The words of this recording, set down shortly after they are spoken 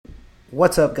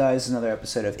What's up, guys? Another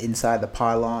episode of Inside the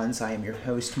Pylons. I am your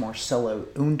host, Marcelo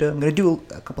Unda. I'm going to do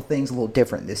a couple things a little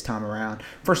different this time around.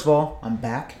 First of all, I'm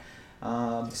back.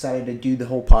 Decided to do the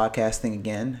whole podcast thing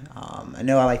again. I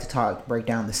know I like to break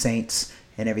down the Saints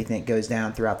and everything that goes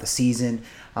down throughout the season.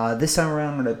 This time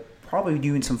around, I'm going to probably be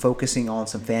doing some focusing on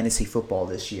some fantasy football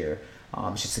this year.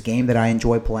 It's just a game that I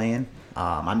enjoy playing.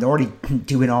 I'm already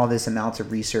doing all this amounts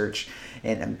of research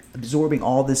and I'm absorbing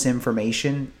all this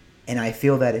information. And I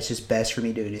feel that it's just best for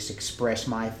me to just express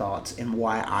my thoughts and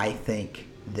why I think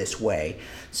this way.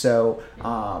 So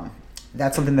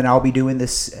that's something that I'll be doing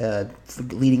this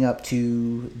leading up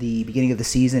to the beginning of the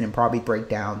season, and probably break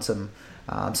down some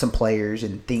players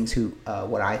and things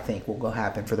what I think will go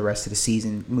happen for the rest of the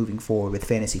season moving forward with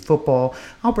fantasy football.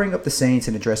 I'll bring up the Saints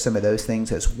and address some of those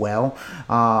things as well.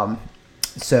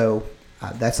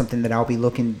 That's something that I'll be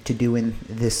looking to do in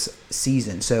this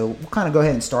season. So we'll kind of go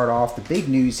ahead and start off. The big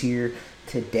news here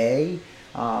today,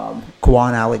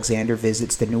 Kwon Alexander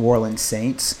visits the New Orleans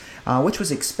Saints, which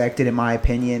was expected in my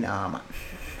opinion.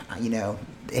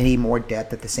 Any more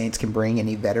depth that the Saints can bring,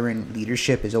 any veteran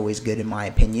leadership is always good in my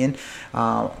opinion.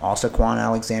 Also, Kwon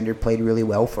Alexander played really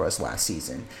well for us last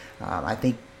season. I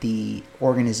think the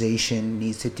organization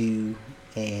needs to do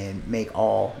and make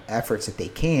all efforts that they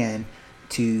can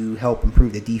to help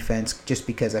improve the defense, just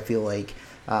because I feel like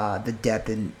the depth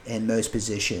in most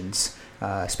positions,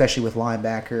 especially with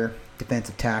linebacker,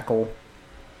 defensive tackle,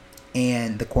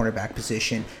 and the cornerback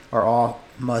position, are all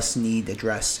must-need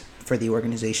addressed for the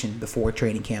organization before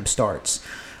training camp starts.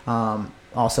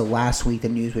 Also, last week, the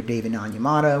news with David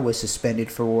Onyemata was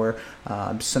suspended for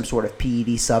some sort of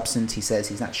PED substance. He says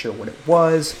he's not sure what it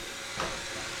was.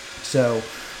 So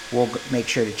we'll make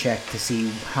sure to check to see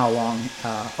how long,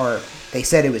 or they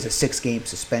said it was a 6-game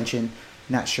suspension.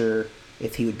 Not sure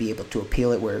if he would be able to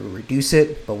appeal it where it would reduce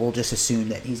it, but we'll just assume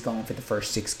that he's gone for the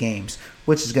first 6 games,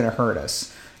 which is going to hurt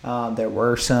us. There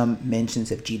were some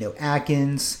mentions of Geno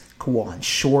Atkins, Kawan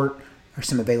Short, are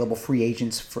some available free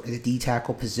agents for the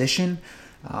D-tackle position.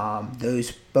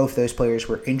 Both those players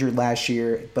were injured last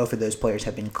year. Both of those players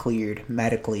have been cleared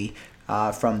medically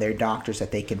from their doctors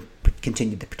that they can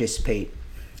continue to participate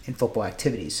in football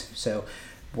activities. So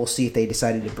we'll see if they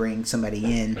decided to bring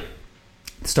somebody in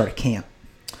to start a camp.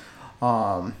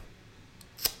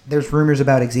 There's rumors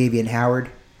about Xavier Howard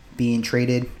being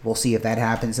traded. We'll see if that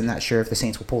happens. I'm not sure if the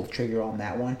Saints will pull the trigger on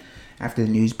that one after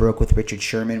the news broke with Richard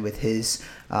Sherman with his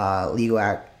legal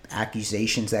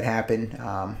accusations that happened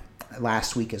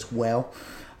last week as well.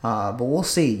 But we'll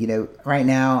see. Right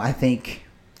now, I think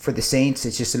for the Saints,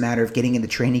 it's just a matter of getting into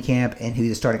training camp and who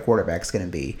the starting quarterback is going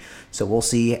to be. So we'll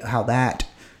see how that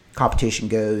competition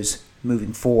goes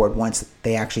moving forward. Once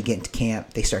they actually get into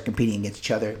camp, they start competing against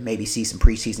each other, maybe see some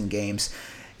preseason games.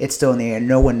 It's still in the air.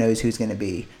 No one knows who's going to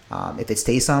be. If it's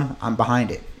Taysom, I'm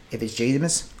behind it. If it's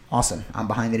Jameis, awesome. I'm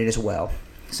behind it as well.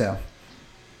 So,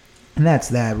 and that's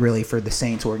that really for the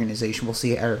Saints organization. We'll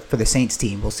see, or for the Saints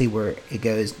team, we'll see where it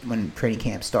goes when training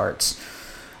camp starts.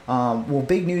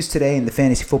 Big news today in the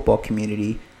fantasy football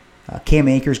community. Cam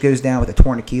Akers goes down with a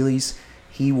torn Achilles.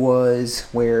 He was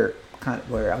where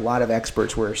a lot of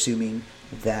experts were assuming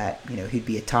that he'd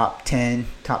be a top 10,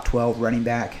 top 12 running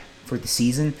back for the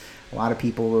season. A lot of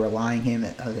people were relying him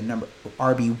as a number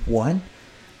RB1.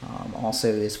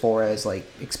 Also, as far as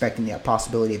expecting the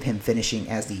possibility of him finishing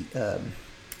as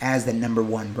the number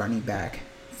 1 running back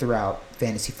throughout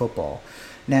fantasy football.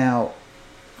 Now,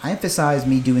 I emphasize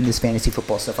me doing this fantasy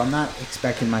football stuff. I'm not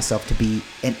expecting myself to be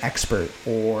an expert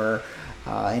or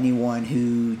anyone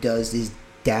who does this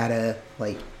data.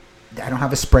 I don't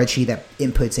have a spreadsheet that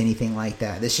inputs anything like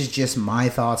that. This is just my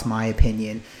thoughts, my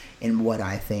opinion, and what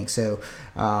I think. So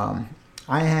I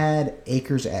had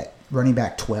Akers at running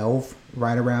back 12,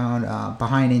 right around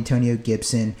behind Antonio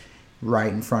Gibson,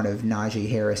 right in front of Najee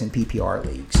Harris in PPR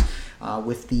leagues.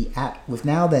 With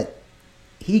now that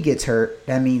he gets hurt,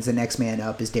 that means the next man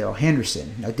up is Darrell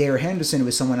Henderson. Now, Darrell Henderson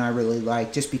was someone I really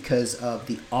liked just because of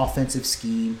the offensive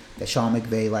scheme that Sean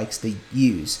McVay likes to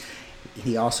use.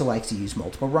 He also likes to use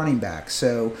multiple running backs.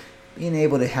 So being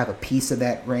able to have a piece of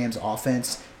that Rams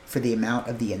offense for the amount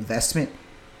of the investment,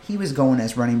 he was going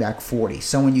as running back 40.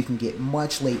 Someone you can get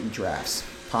much late in drafts,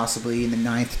 possibly in the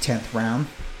 9th, 10th round.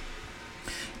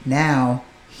 Now,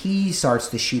 he starts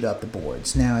to shoot up the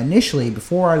boards. Now, initially,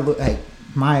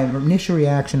 my initial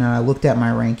reaction, and I looked at my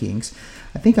rankings,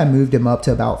 I think I moved him up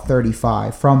to about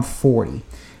 35 from 40,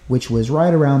 which was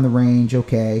right around the range.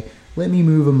 Okay, let me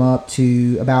move him up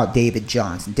to about David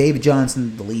Johnson. David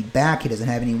Johnson, the lead back. He doesn't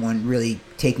have anyone really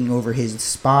taking over his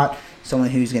spot. Someone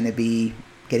who's going to be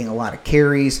getting a lot of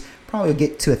carries, probably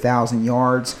get to 1,000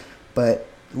 yards. But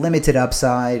limited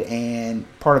upside and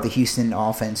part of the Houston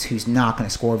offense who's not going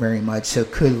to score very much, so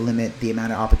could limit the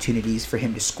amount of opportunities for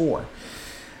him to score.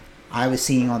 I was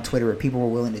seeing on Twitter where people were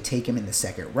willing to take him in the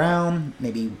second round,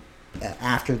 maybe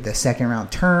after the second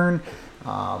round turn,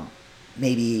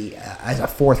 maybe as a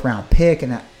fourth round pick,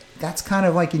 and that's kind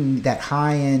of like in that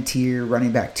high end tier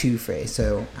running back 2 phase.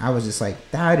 So I was just like,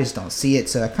 I just don't see it.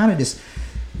 So I kind of just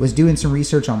was doing some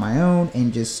research on my own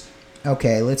and just,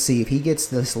 okay, let's see if he gets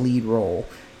this lead role.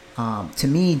 To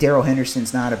me, Darrell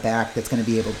Henderson's not a back that's going to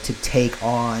be able to take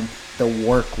on the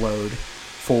workload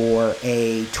for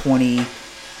a 20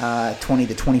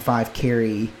 to 25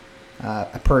 carry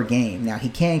per game. Now, he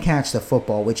can catch the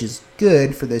football, which is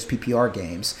good for those PPR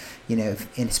games, and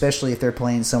especially if they're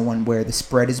playing someone where the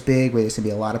spread is big, where there's going to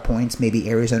be a lot of points, maybe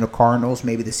Arizona Cardinals,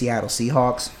 maybe the Seattle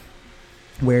Seahawks,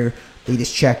 where they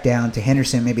just check down to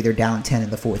Henderson. Maybe they're down 10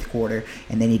 in the fourth quarter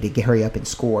and they need to hurry up and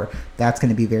score. That's going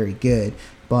to be very good.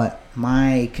 But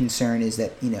my concern is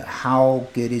that, how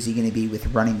good is he going to be with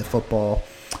running the football,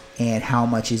 and how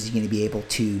much is he going to be able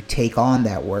to take on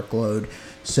that workload?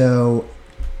 So,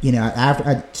 after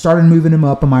I started moving him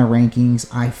up in my rankings,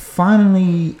 I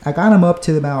got him up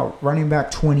to about running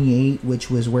back 28,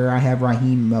 which was where I have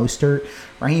Raheem Mostert.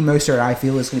 Raheem Mostert, I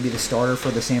feel, is going to be the starter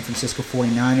for the San Francisco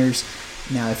 49ers.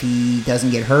 Now, if he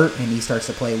doesn't get hurt and he starts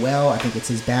to play well, I think it's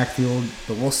his backfield,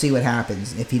 but we'll see what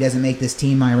happens. If he doesn't make this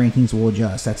team, my rankings will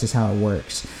adjust. That's just how it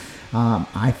works.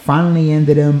 I finally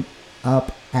ended him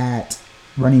up at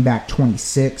running back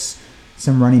 26.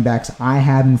 Some running backs I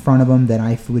have in front of him that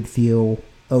I would feel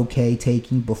okay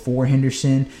taking before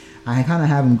Henderson. I kind of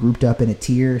have them grouped up in a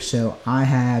tier. So I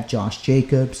have Josh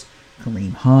Jacobs,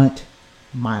 Kareem Hunt,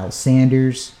 Miles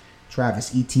Sanders,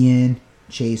 Travis Etienne,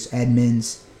 Chase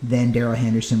Edmonds, then Darrell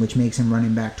Henderson, which makes him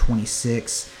running back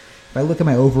 26. If I look at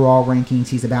my overall rankings,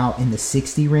 he's about in the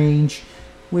 60 range,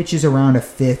 which is around a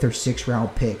 5th or 6th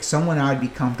round pick. Someone I'd be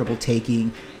comfortable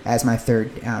taking as my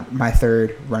third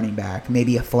running back,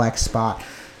 maybe a flex spot.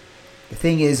 The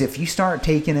thing is, if you start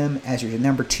taking him as your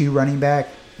number 2 running back,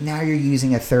 now you're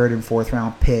using a 3rd and 4th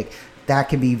round pick. That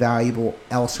can be valuable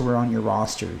elsewhere on your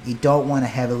roster. You don't want to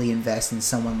heavily invest in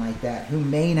someone like that who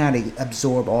may not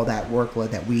absorb all that workload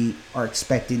that we are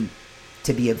expecting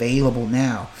to be available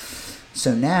now.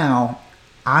 So now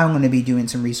I'm going to be doing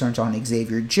some research on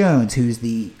Xavier Jones, who's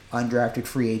the undrafted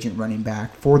free agent running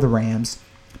back for the Rams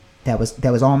that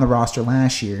was on the roster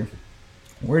last year.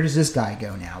 Where does this guy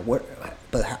go now?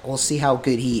 But we'll see how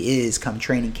good he is come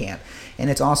training camp. And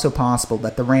it's also possible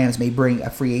that the Rams may bring a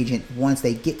free agent once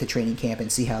they get to training camp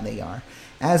and see how they are.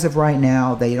 As of right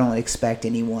now, they don't expect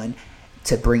anyone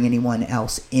to bring anyone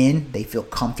else in. They feel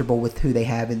comfortable with who they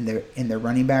have in their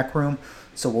running back room.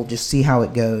 So we'll just see how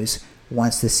it goes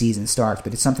once the season starts.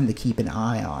 But it's something to keep an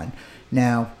eye on.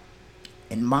 Now,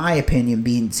 in my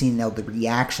opinion, seeing the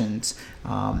reactions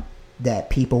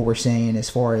that people were saying as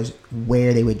far as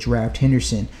where they would draft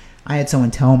Henderson, I had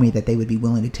someone tell me that they would be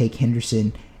willing to take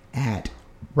Henderson at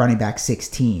running back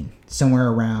 16, somewhere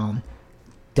around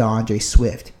DeAndre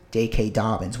Swift, J.K.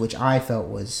 Dobbins, which I felt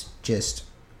was just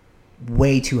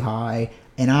way too high.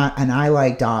 And I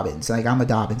like Dobbins. Like, I'm a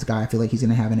Dobbins guy. I feel like he's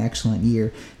going to have an excellent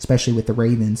year, especially with the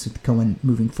Ravens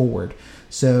moving forward.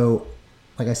 So,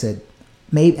 like I said,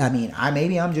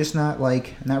 I'm just not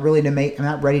ready to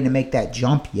make that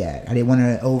jump yet. I didn't want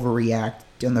to overreact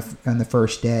on the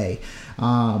first day,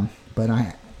 but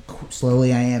I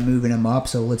am moving him up.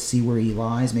 So let's see where he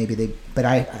lies. Like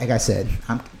I said,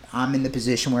 I'm in the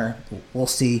position where we'll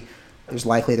see. There's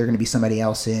likely they're going to be somebody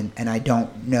else in, and I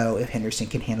don't know if Henderson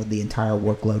can handle the entire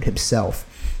workload himself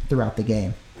throughout the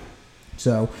game.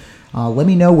 So let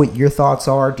me know what your thoughts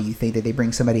are. Do you think that they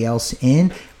bring somebody else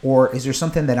in, or is there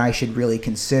something that I should really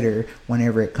consider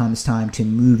whenever it comes time to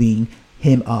moving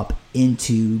him up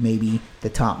into maybe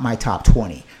my top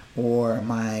 20 or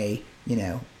my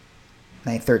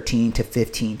 13 to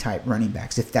 15 type running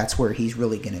backs, if that's where he's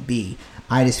really going to be?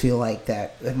 I just feel like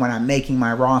that when I'm making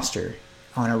my roster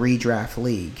on a redraft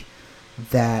league,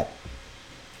 that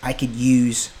I could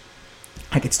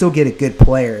still get a good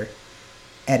player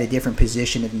at a different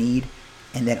position of need,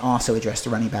 and then also address the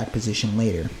running back position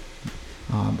later,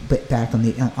 but back on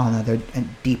the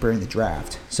deeper in the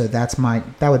draft. So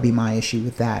that would be my issue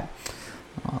with that.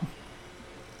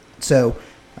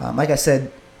 Like I said,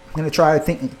 I'm going to try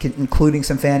including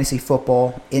some fantasy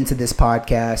football into this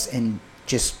podcast and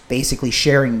just basically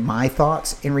sharing my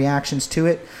thoughts and reactions to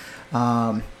it.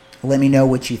 Let me know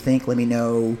what you think. Let me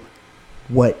know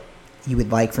what you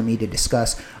would like for me to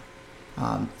discuss.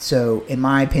 So in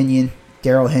my opinion,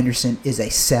 Darrell Henderson is a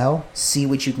sell. See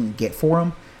what you can get for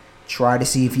him. Try to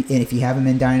see if you have him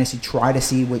in Dynasty, try to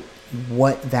see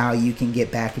what value you can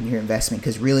get back in your investment,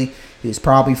 because really he was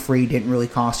probably free, didn't really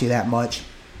cost you that much.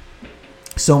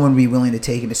 Someone would be willing to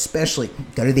take him, especially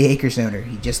go to the Akers owner.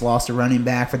 He just lost a running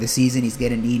back for the season. He's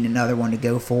going to need another one to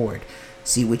go forward.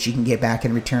 See what you can get back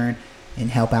in return and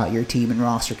help out your team and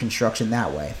roster construction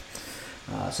that way.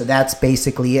 So that's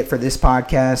basically it for this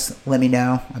podcast. Let me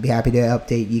know. I'll be happy to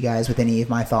update you guys with any of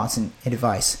my thoughts and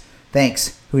advice.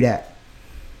 Thanks. Who dat?